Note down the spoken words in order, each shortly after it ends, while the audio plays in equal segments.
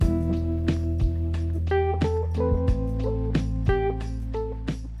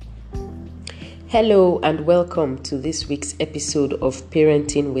Hello and welcome to this week's episode of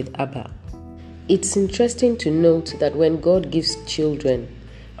Parenting with Abba. It's interesting to note that when God gives children,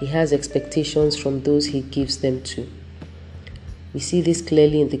 He has expectations from those He gives them to. We see this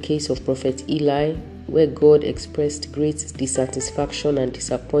clearly in the case of Prophet Eli, where God expressed great dissatisfaction and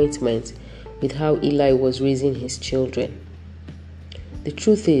disappointment with how Eli was raising his children. The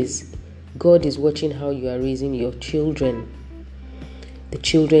truth is, God is watching how you are raising your children, the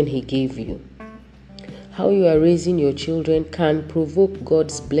children He gave you. How you are raising your children can provoke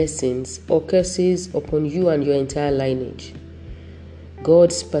God's blessings or curses upon you and your entire lineage.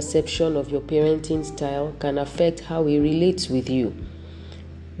 God's perception of your parenting style can affect how He relates with you.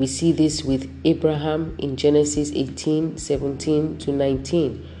 We see this with Abraham in Genesis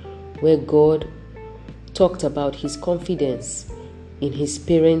 18:17-19, where God talked about His confidence in his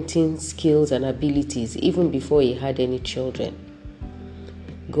parenting skills and abilities even before he had any children.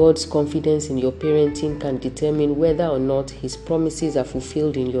 God's confidence in your parenting can determine whether or not His promises are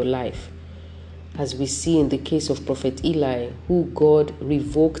fulfilled in your life. As we see in the case of Prophet Eli, who God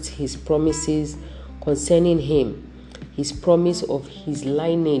revoked his promises concerning him, his promise of his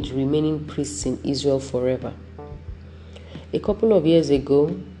lineage remaining priests in Israel forever. A couple of years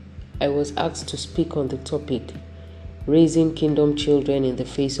ago, I was asked to speak on the topic, Raising Kingdom Children in the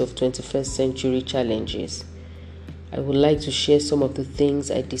Face of 21st Century Challenges. I would like to share some of the things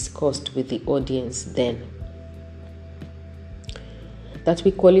I discussed with the audience then. That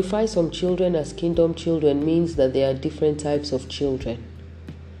we qualify some children as kingdom children means that there are different types of children.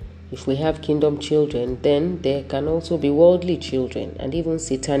 If we have kingdom children, then there can also be worldly children and even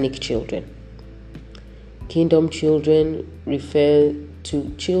satanic children. Kingdom children refer to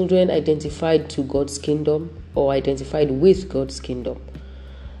children identified to God's kingdom or identified with God's kingdom.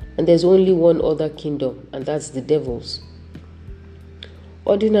 And there's only one other kingdom, and that's the devil's.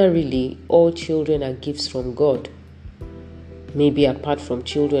 Ordinarily, all children are gifts from God, maybe apart from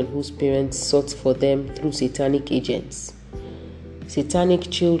children whose parents sought for them through satanic agents. Satanic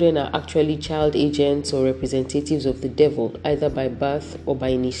children are actually child agents or representatives of the devil, either by birth or by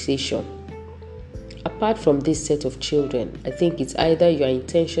initiation. Apart from this set of children, I think it's either you are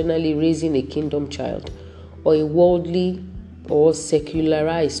intentionally raising a kingdom child or a worldly or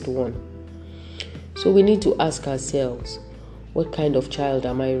secularized one. So we need to ask ourselves, what kind of child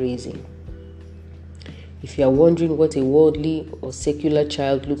am I raising? If you are wondering what a worldly or secular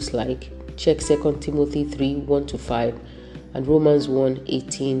child looks like, check 2 Timothy 3:1-5 and Romans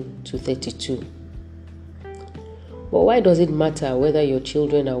 1:18-32. But why does it matter whether your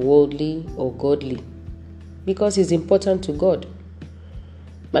children are worldly or godly? Because it's important to God.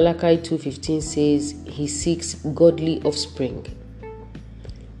 Malachi 2:15 says He seeks godly offspring.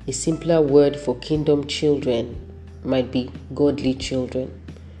 A simpler word for kingdom children might be godly children.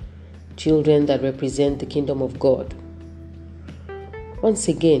 Children that represent the kingdom of God. Once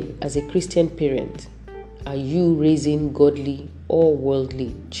again, as a Christian parent, are you raising godly or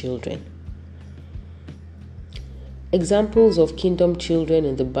worldly children? Examples of kingdom children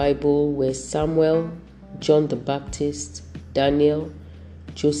in the Bible were Samuel, John the Baptist, Daniel,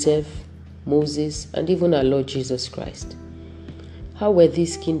 Joseph, Moses, and even our Lord Jesus Christ. How were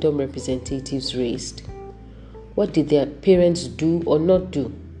these kingdom representatives raised? What did their parents do or not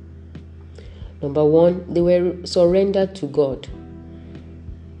do? Number one, they were surrendered to God.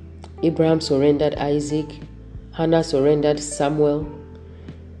 Abraham surrendered Isaac, Hannah surrendered Samuel,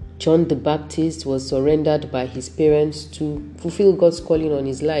 John the Baptist was surrendered by his parents to fulfill God's calling on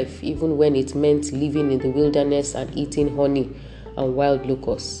his life, even when it meant living in the wilderness and eating honey and wild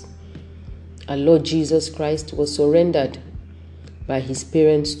locusts. Our Lord Jesus Christ was surrendered by his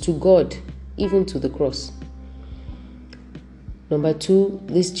parents to God, even to the cross. Number two,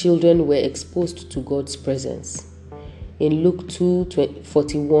 these children were exposed to God's presence. In Luke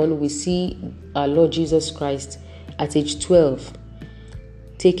 2:41, we see our Lord Jesus Christ at age 12,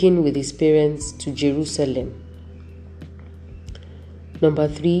 taken with his parents to Jerusalem. Number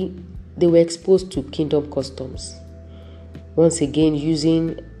three, they were exposed to kingdom customs. Once again,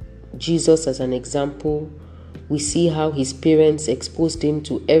 using Jesus as an example, we see how his parents exposed him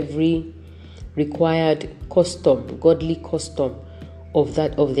to every required custom, godly custom of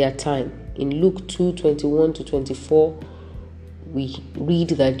their time. In Luke 2:21-24, we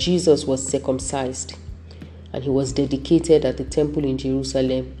read that Jesus was circumcised and he was dedicated at the temple in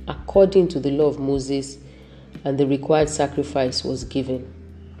Jerusalem according to the law of Moses, and the required sacrifice was given.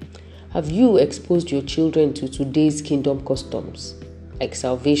 Have you exposed your children to today's kingdom customs, like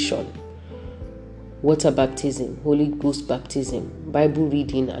salvation, water baptism, Holy Ghost baptism, Bible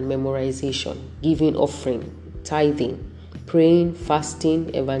reading and memorization, giving offering, tithing, praying,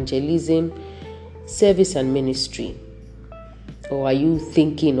 fasting, evangelism, service and ministry? Or are you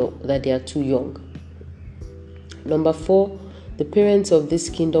thinking that they are too young? Number 4, the parents of these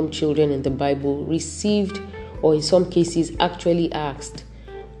kingdom children in the Bible received, or in some cases actually asked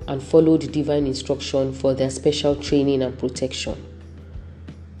and followed divine instruction for their special training and protection.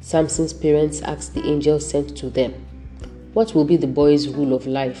 Samson's parents asked the angel sent to them, "What will be the boy's rule of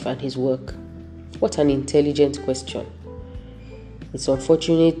life and his work?" What an intelligent question. It's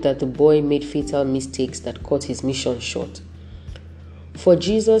unfortunate that the boy made fatal mistakes that cut his mission short. For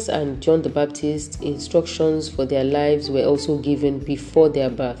Jesus and John the Baptist, instructions for their lives were also given before their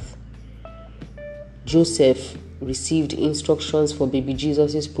birth. Joseph received instructions for baby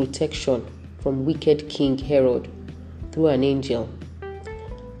Jesus' protection from wicked King Herod through an angel.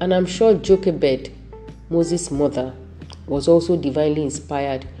 And I'm sure Jochebed, Moses' mother, was also divinely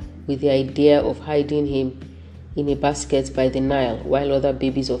inspired with the idea of hiding him in a basket by the Nile while other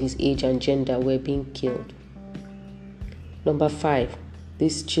babies of his age and gender were being killed. Number 5,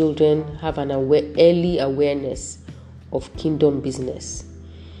 these children have an early awareness of kingdom business.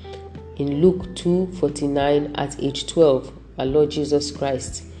 In Luke 2:49, at age 12, our Lord Jesus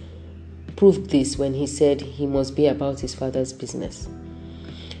Christ proved this when he said he must be about his Father's business.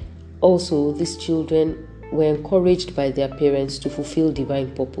 Also, these children were encouraged by their parents to fulfill divine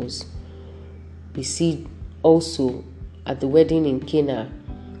purpose. We see also at the wedding in Cana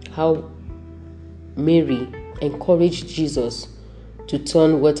how Mary encouraged Jesus to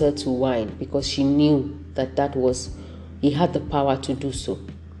turn water to wine because she knew that he had the power to do so.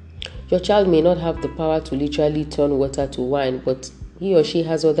 Your child may not have the power to literally turn water to wine, but he or she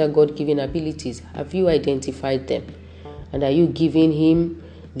has other God-given abilities. Have you identified them? And are you giving him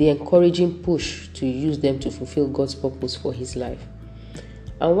the encouraging push to use them to fulfill God's purpose for his life?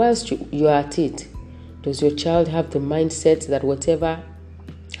 And whilst you are at it, does your child have the mindset that whatever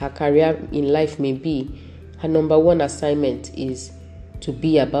her career in life may be, her number one assignment is to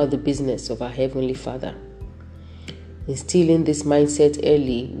be about the business of our Heavenly Father? Instilling this mindset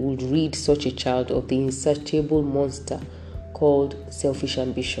early would rid such a child of the insatiable monster called selfish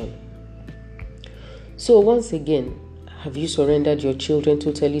ambition. So once again, have you surrendered your children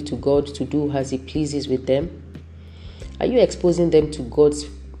totally to God to do as He pleases with them? Are you exposing them to God's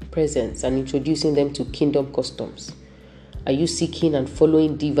presence and introducing them to kingdom customs? Are you seeking and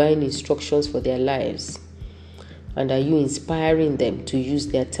following divine instructions for their lives? And are you inspiring them to use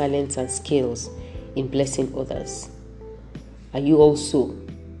their talents and skills in blessing others? Are you also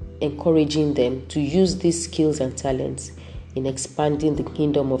encouraging them to use these skills and talents in expanding the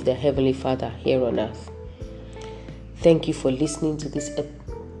kingdom of their Heavenly Father here on earth? Thank you for listening to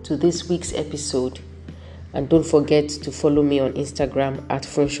this week's episode. And don't forget to follow me on Instagram at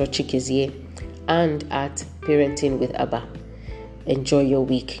Funsho Chikezie and at Parenting with Abba. Enjoy your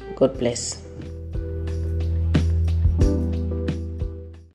week. God bless.